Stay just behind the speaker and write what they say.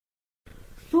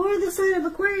For the sign of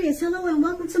Aquarius, hello and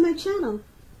welcome to my channel.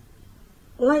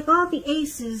 Like all the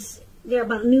aces, they're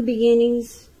about new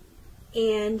beginnings,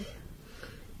 and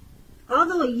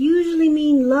although it usually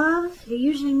means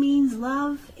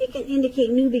love, it can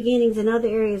indicate new beginnings in other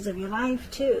areas of your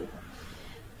life too.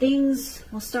 Things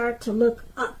will start to look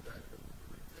up.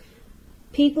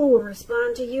 People will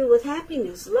respond to you with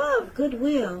happiness, love,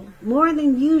 goodwill, more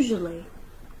than usually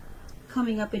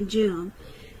coming up in June.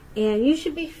 And you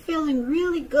should be feeling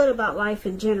really good about life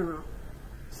in general.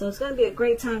 So it's going to be a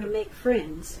great time to make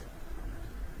friends.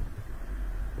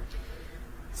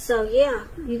 So yeah,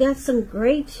 you got some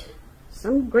great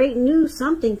news,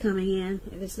 something coming in.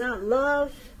 If it's not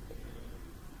love,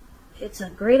 it's a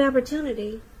great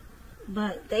opportunity.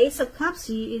 But the Ace of Cups,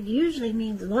 it usually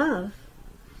means love.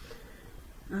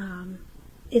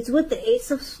 It's with the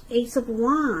Ace of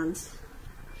Wands.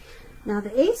 Now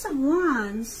the Ace of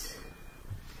Wands,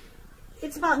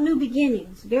 it's about new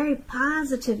beginnings, very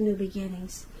positive new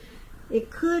beginnings. It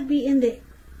could be in the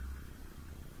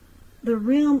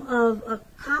realm of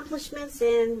accomplishments,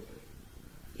 and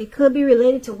it could be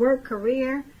related to work,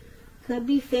 career, could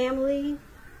be family,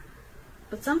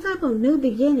 but some type of new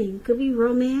beginning, could be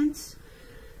romance.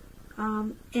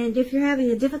 And if you're having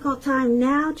a difficult time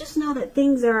now, just know that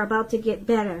things are about to get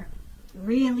better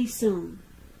really soon.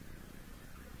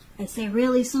 I say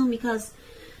really soon because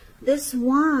this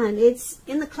wand, it's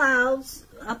in the clouds,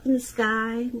 up in the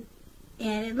sky,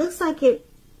 and it looks like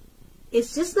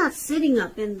it's just not sitting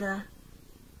up in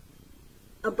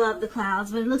above the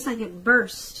clouds, but it looks like it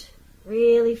burst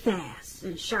really fast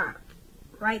and sharp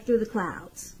right through the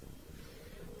clouds.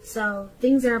 So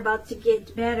things are about to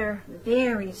get better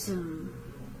very soon.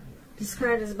 This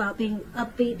card is about being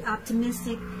upbeat,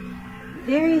 optimistic,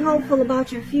 very hopeful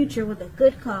about your future with a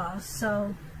good cause.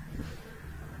 So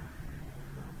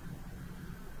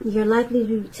you're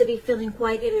likely to be feeling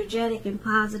quite energetic and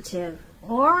positive.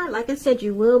 Or, like I said,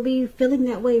 you will be feeling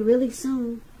that way really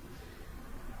soon.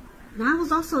 Now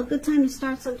is also a good time to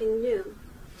start something new.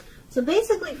 So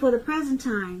basically, for the present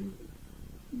time,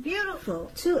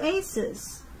 beautiful, 2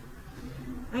 aces.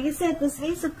 Like I said, this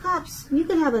Ace of Cups, you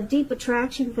could have a deep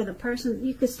attraction for the person.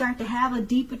 You could start to have a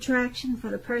deep attraction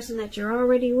for the person that you're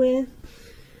already with.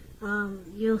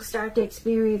 You'll start to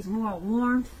experience more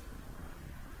warmth.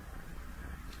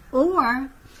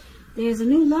 Or there's a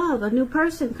new love, a new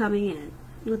person coming in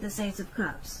with the Ace of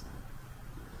Cups.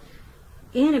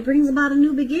 And it brings about a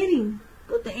new beginning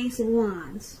with the Ace of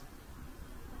Wands.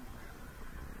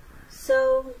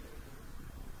 So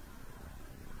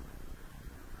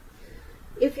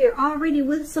if you're already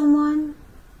with someone,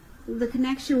 the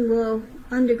connection will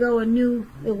undergo it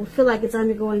will feel like it's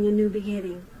undergoing a new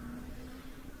beginning.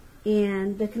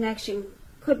 And the connection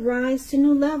could rise to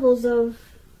new levels of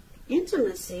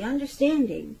intimacy,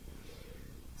 understanding.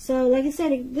 So, like I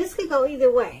said, this could go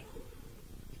either way.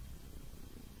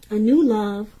 A new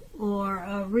love or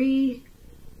a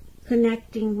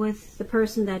reconnecting with the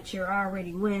person that you're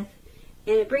already with.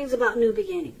 And it brings about new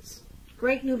beginnings.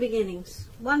 Great new beginnings.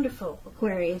 Wonderful,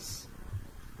 Aquarius.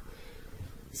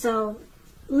 So,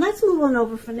 let's move on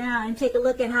over for now and take a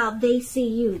look at how they see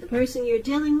you. The person you're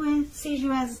dealing with sees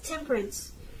you as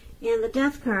Temperance and the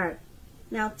Death card.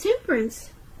 Now,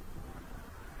 Temperance,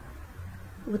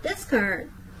 with this card,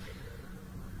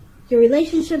 your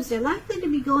relationships are likely to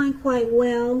be going quite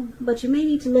well, but you may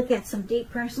need to look at some deep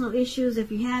personal issues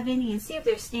if you have any and see if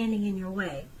they're standing in your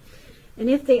way. And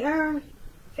if they are,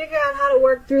 figure out how to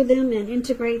work through them and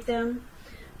integrate them,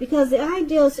 because the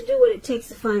ideal is to do what it takes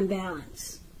to find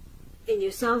balance in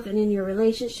yourself and in your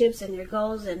relationships and your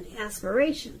goals and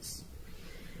aspirations.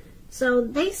 So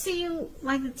they see you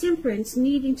like the Temperance,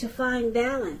 needing to find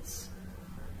balance.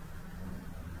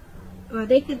 Or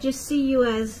they could just see you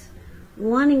as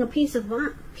wanting a peace of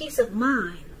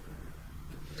mind.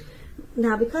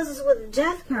 Now, because it's with the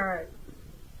Death card,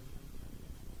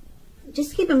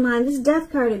 just keep in mind, this Death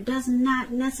card, it does not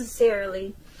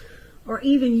necessarily or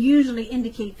even usually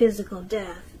indicate physical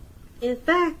death. In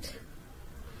fact,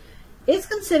 it's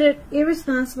considered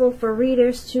irresponsible for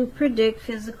readers to predict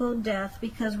physical death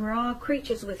because we're all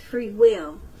creatures with free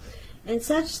will. And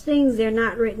such things, they're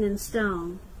not written in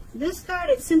stone. This card,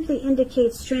 it simply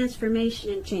indicates transformation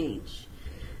and change.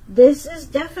 This is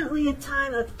definitely a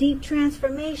time of deep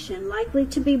transformation, likely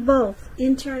to be both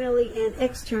internally and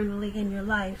externally in your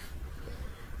life.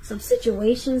 Some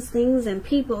situations, things, and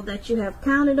people that you have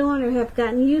counted on or have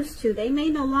gotten used to, they may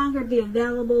no longer be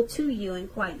available to you in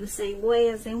quite the same way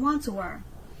as they once were.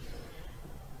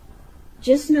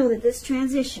 Just know that this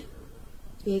transition,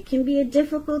 it can be a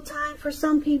difficult time for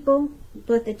some people,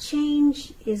 but the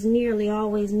change is nearly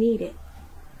always needed.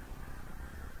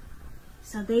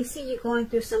 So they see you going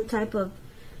through some type of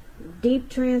deep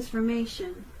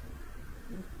transformation.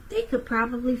 They could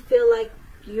probably feel like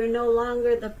you're no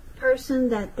longer the person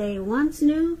that they once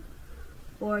knew,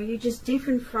 or you're just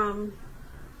different from,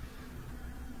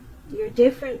 you're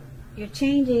different, you're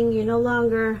changing, you're no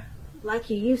longer like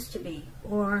you used to be,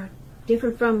 or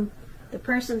different from the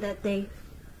person that they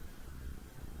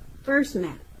first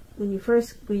met when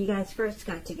you guys first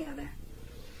got together.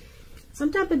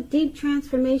 Some type of deep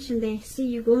transformation they see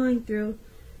you going through,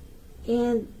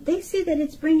 and they see that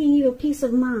it's bringing you a peace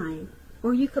of mind,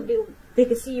 or they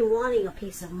could see you wanting a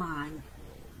peace of mind,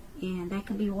 and that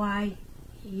could be why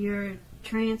you're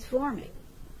transforming.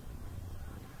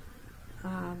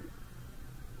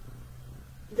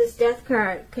 This death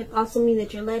card could also mean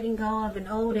that you're letting go of an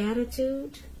old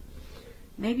attitude.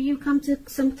 Maybe you come to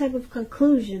some type of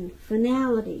conclusion,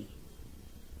 finality.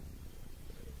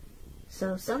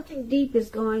 So something deep is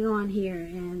going on here,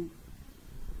 and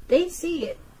they see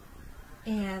it.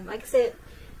 And like I said,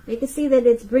 they can see that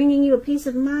it's bringing you a peace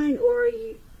of mind, or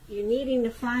you're needing to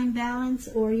find balance,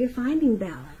 or you're finding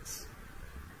balance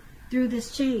through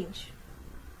this change.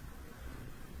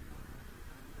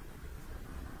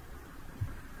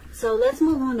 So let's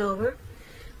move on over.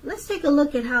 Let's take a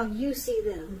look at how you see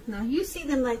them. Now you see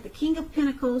them like the King of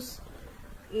Pentacles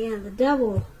and the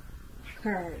Devil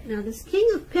card. Now this King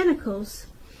of Pentacles,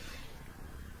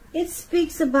 it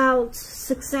speaks about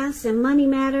success and money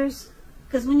matters.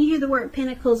 Because when you hear the word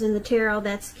Pentacles in the tarot,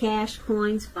 that's cash,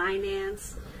 coins,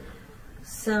 finance.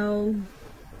 So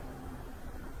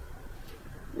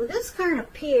when this card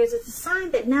appears, it's a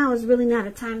sign that now is really not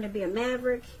a time to be a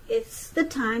maverick. It's the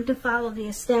time to follow the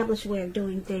established way of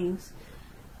doing things.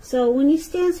 So when he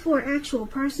stands for an actual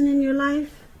person in your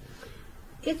life,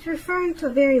 it's referring to a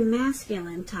very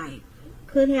masculine type.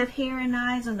 Could have hair and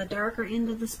eyes on the darker end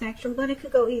of the spectrum, but it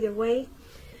could go either way.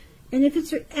 And if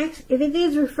it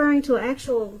is referring to an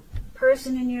actual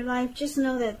person in your life, just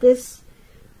know that this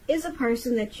is a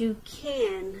person that you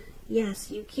can, yes,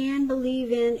 you can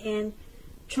believe in and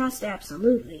trust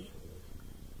absolutely.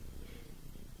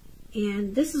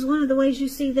 And this is one of the ways you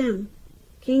see them.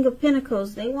 King of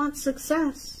Pentacles, they want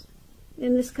success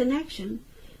in this connection.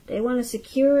 They want to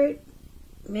secure it,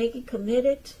 make it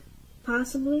committed,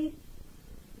 possibly.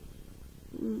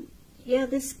 Yeah,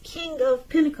 this King of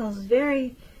Pentacles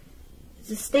is it's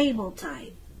a stable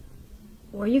type.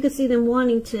 Or you could see them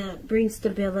wanting to bring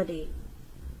stability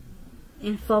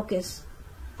and focus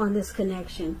on this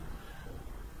connection.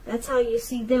 That's how you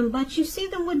see them. But you see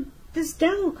them with this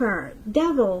Devil card.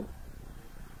 Devil.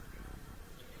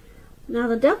 Now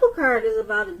the Devil card is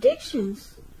about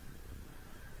addictions.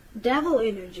 Devil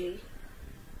energy.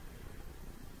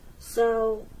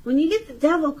 So when you get the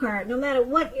Devil card, no matter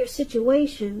what your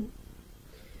situation,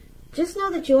 just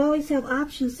know that you always have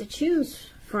options to choose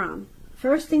from.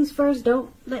 First things first,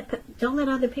 don't let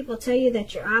other people tell you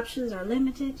that your options are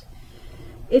limited.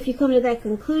 If you come to that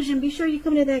conclusion, be sure you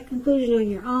come to that conclusion on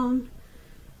your own.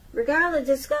 Regardless,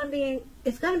 it's going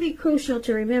to be crucial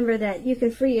to remember that you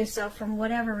can free yourself from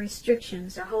whatever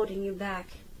restrictions are holding you back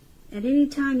at any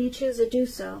time you choose to do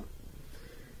so.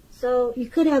 So you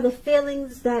could have the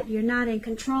feelings that you're not in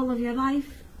control of your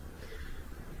life.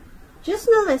 Just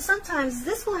know that sometimes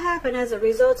this will happen as a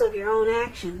result of your own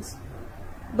actions,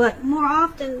 but more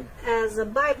often as a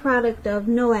byproduct of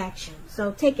no action.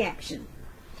 So take action.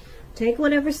 Take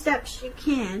whatever steps you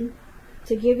can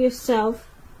to give yourself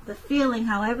the feeling,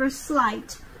 however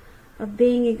slight, of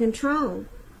being in control.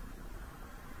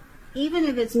 Even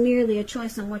if it's merely a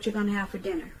choice on what you're going to have for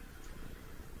dinner.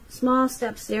 Small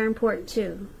steps, they're important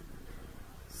too.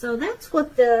 So that's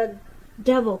what the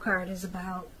Devil card is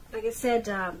about. Like I said,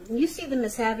 you see them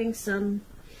as having some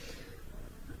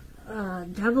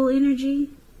devil energy,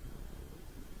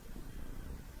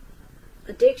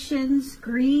 addictions,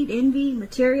 greed, envy,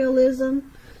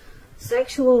 materialism,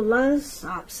 sexual lust,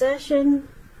 obsession.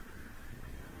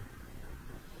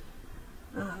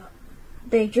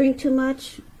 They drink too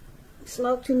much,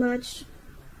 smoke too much.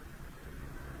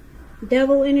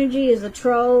 Devil energy is a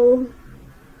troll.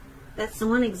 That's the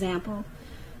one example.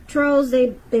 Trolls,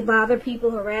 they bother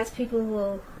people, harass people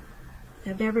who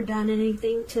have never done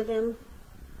anything to them.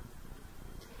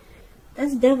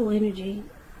 That's devil energy.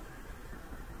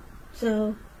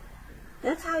 So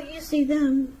that's how you see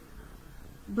them.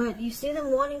 But you see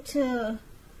them wanting to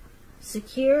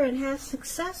secure and have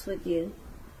success with you.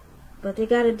 But they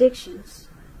got addictions.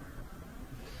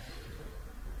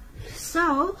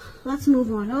 So let's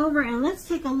move on over and let's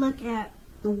take a look at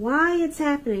why it's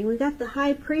happening. We got the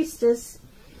High Priestess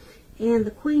and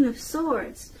the Queen of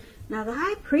Swords. Now the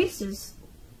High Priestess,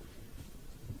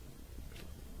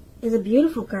 is a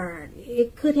beautiful card.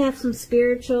 It could have some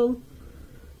spiritual,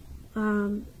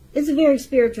 it's a very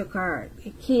spiritual card.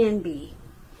 It can be.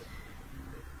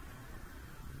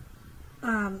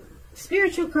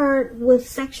 Spiritual card with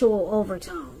sexual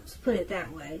overtones, put it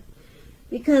that way.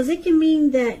 Because it can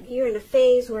mean that you're in a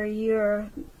phase where you're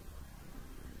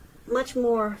much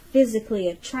more physically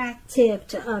attractive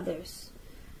to others.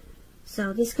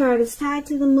 So this card is tied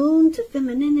to the moon, to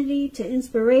femininity, to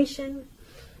inspiration.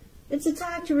 It's a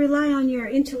time to rely on your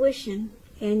intuition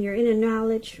and your inner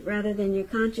knowledge rather than your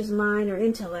conscious mind or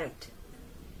intellect.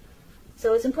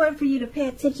 So it's important for you to pay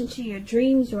attention to your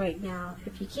dreams right now.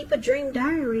 If you keep a dream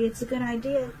diary, it's a good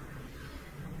idea.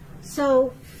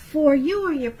 So for you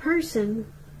or your person,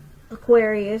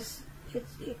 Aquarius,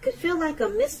 it could feel like a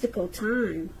mystical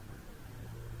time.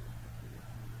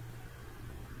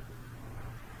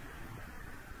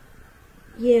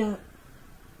 Yeah.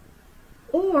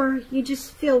 Or you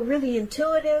just feel really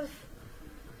intuitive.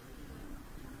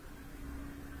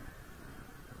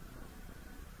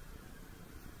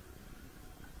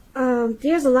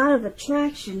 There's a lot of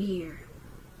attraction here.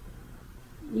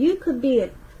 You could be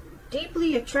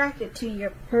deeply attracted to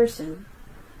your person.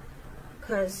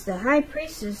 Because the High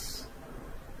Priestess,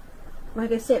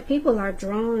 like I said, people are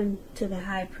drawn to the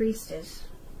High Priestess.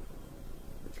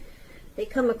 They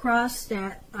come across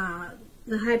that,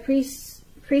 the High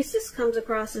Priestess comes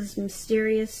across as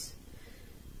mysterious.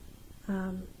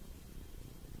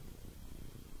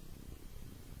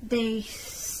 They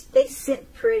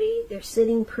sit pretty. They're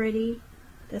sitting pretty.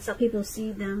 That's how people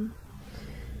see them.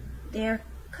 They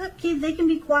can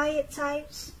be quiet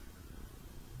types.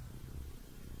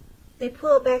 They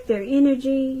pull back their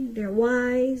energy. They're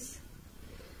wise.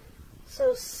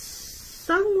 So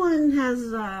someone has,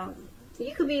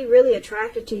 you could be really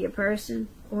attracted to your person,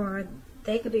 or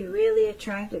they could be really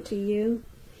attracted to you.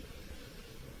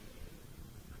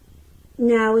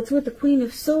 Now, it's with the Queen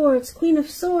of Swords. Queen of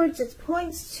Swords, it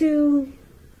points to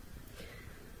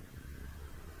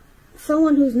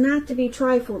someone who's not to be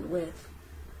trifled with.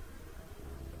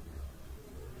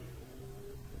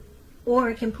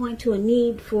 Or it can point to a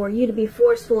need for you to be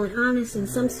forceful and honest in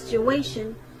some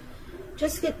situation,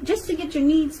 just to get your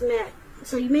needs met.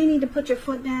 So you may need to put your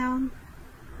foot down.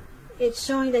 It's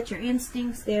showing that your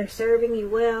instincts, they're serving you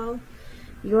well.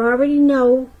 You already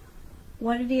know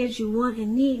what it is you want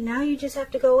and need. Now you just have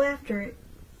to go after it.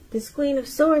 This Queen of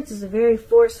Swords is a very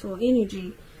forceful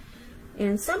energy.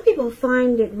 And some people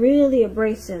find it really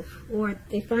abrasive, or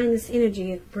they find this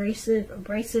energy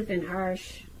abrasive and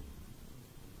harsh.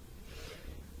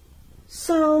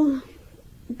 So,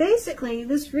 basically,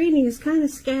 this reading is kind of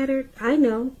scattered. I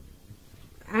know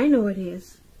it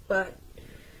is. But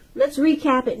let's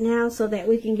recap it now so that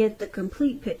we can get the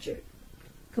complete picture.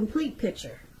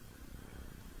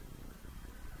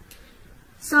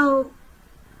 So,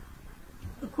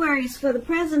 Aquarius, for the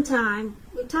present time,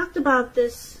 we talked about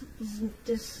this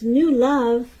new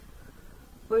love,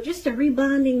 or just a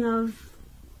rebonding of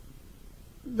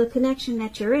the connection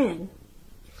that you're in.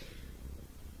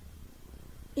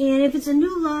 And if it's a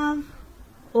new love,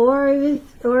 or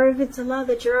if it's a love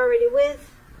that you're already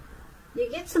with, you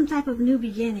get some type of new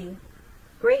beginning.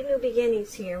 Great new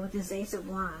beginnings here with this Ace of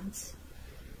Wands.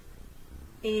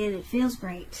 And it feels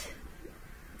great,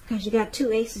 because you got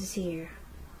two aces here.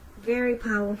 Very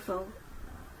powerful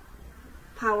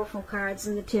cards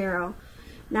in the tarot.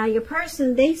 Now your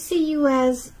person, they see you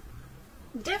as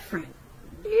different.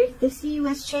 They see you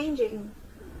as changing,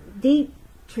 deep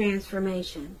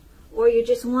transformation. Or you're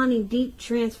just wanting deep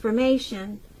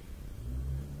transformation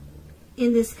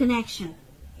in this connection.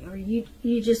 Or you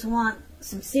just want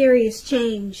some serious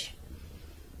change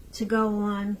to go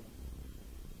on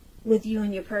with you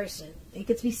and your person. They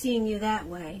could be seeing you that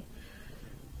way,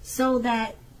 so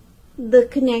that the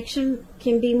connection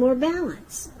can be more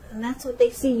balanced. And that's what they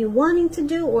see you wanting to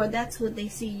do, or that's what they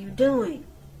see you doing.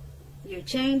 You're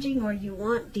changing, or you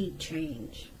want deep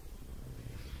change.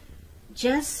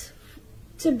 Just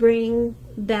to bring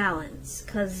balance,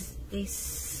 because they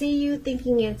see you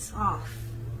thinking it's off.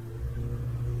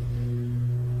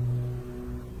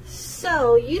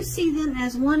 So you see them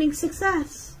as wanting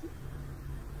success.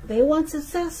 They want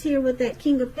success here with that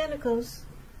King of Pentacles.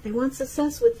 They want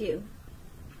success with you.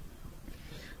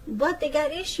 But they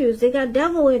got issues. They got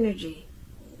devil energy.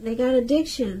 They got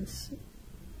addictions.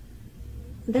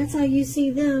 That's how you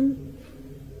see them.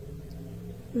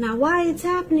 Now, why it's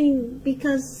happening?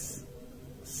 Because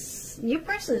your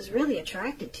person is really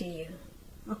attracted to you,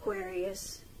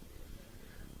 Aquarius.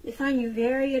 They find you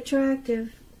very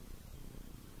attractive.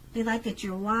 They like that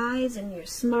you're wise and you're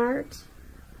smart.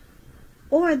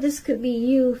 Or this could be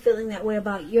you feeling that way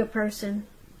about your person.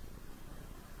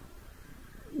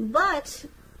 But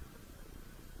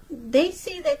they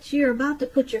see that you're about to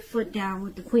put your foot down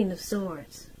with the Queen of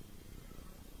Swords.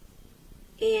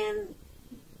 And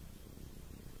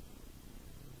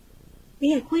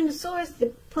yeah, Queen of Swords,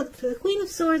 the Queen of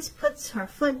Swords puts her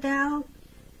foot down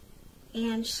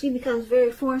and she becomes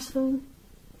very forceful,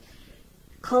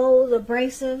 cold,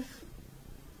 abrasive.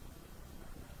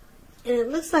 And it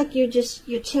looks like you're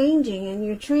changing and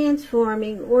you're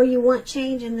transforming, or you want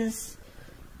change in this,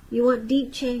 you want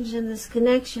deep change in this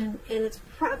connection. And it's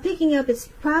picking up, it's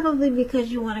probably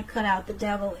because you want to cut out the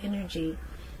devil energy.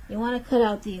 You want to cut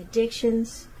out the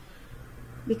addictions,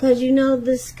 because you know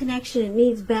this connection, it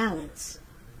needs balance.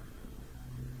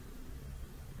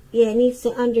 Yeah, it needs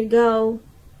to undergo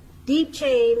deep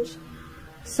change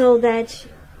so that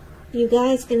you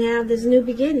guys can have this new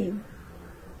beginning.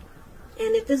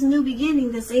 And if this new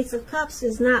beginning, this Ace of Cups,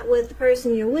 is not with the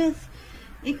person you're with,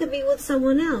 it could be with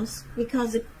someone else,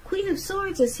 because the Queen of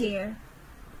Swords is here.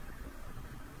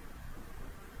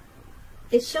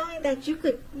 It's showing that you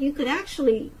could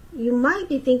actually, you might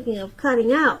be thinking of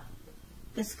cutting out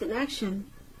this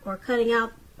connection, or cutting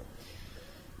out,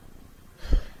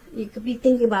 you could be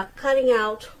thinking about cutting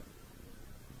out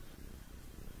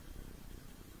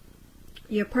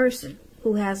your person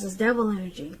who has this devil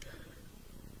energy,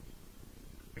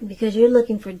 because you're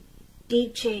looking for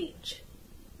deep change.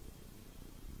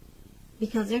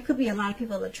 Because there could be a lot of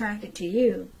people attracted to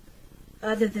you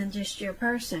other than just your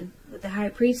person, with the High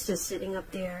Priestess sitting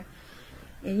up there.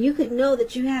 And you could know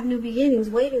that you have new beginnings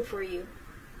waiting for you.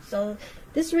 So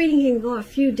this reading can go a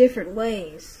few different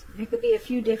ways. There could be a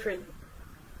few different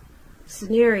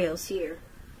scenarios here.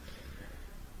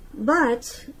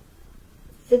 But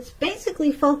it's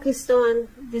basically focused on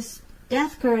this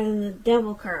Death card and the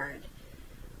Devil card.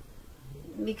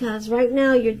 Because right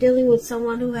now you're dealing with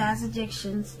someone who has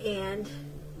addictions, and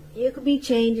you could be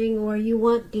changing, or you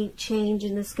want deep change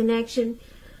in this connection.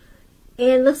 And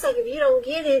it looks like if you don't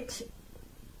get it,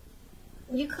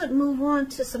 you could move on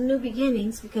to some new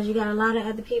beginnings, because you got a lot of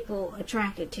other people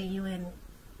attracted to you and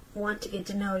want to get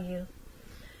to know you.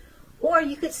 Or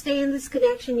you could stay in this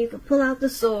connection. You could pull out the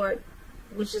sword,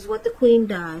 which is what the Queen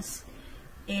does,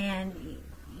 and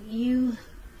you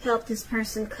help this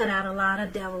person cut out a lot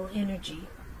of devil energy.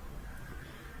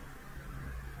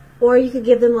 Or you could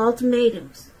give them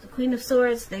ultimatums. The Queen of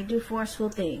Swords, they do forceful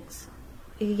things.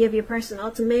 You could give your person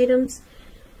ultimatums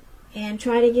and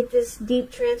try to get this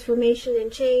deep transformation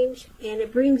and change, and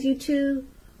it brings you to,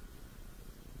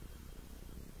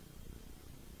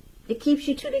 it keeps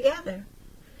you two together,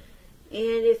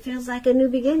 and it feels like a new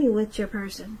beginning with your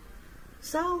person.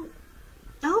 So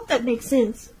I hope that makes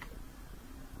sense,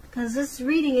 because this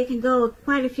reading, it can go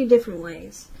quite a few different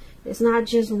ways. It's not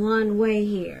just one way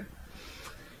here.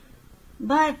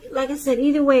 But like I said,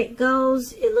 either way it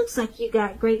goes, it looks like you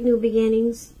got great new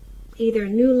beginnings. Either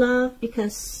new love,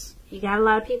 because you got a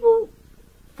lot of people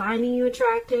finding you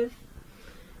attractive,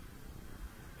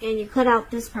 and you cut out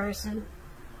this person.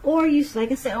 Or you,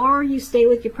 like I said, or you stay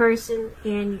with your person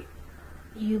and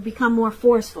you become more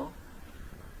forceful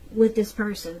with this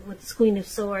person, with this Queen of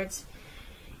Swords,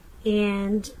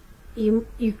 and you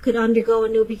could undergo a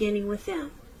new beginning with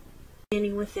them.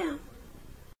 Beginning with them.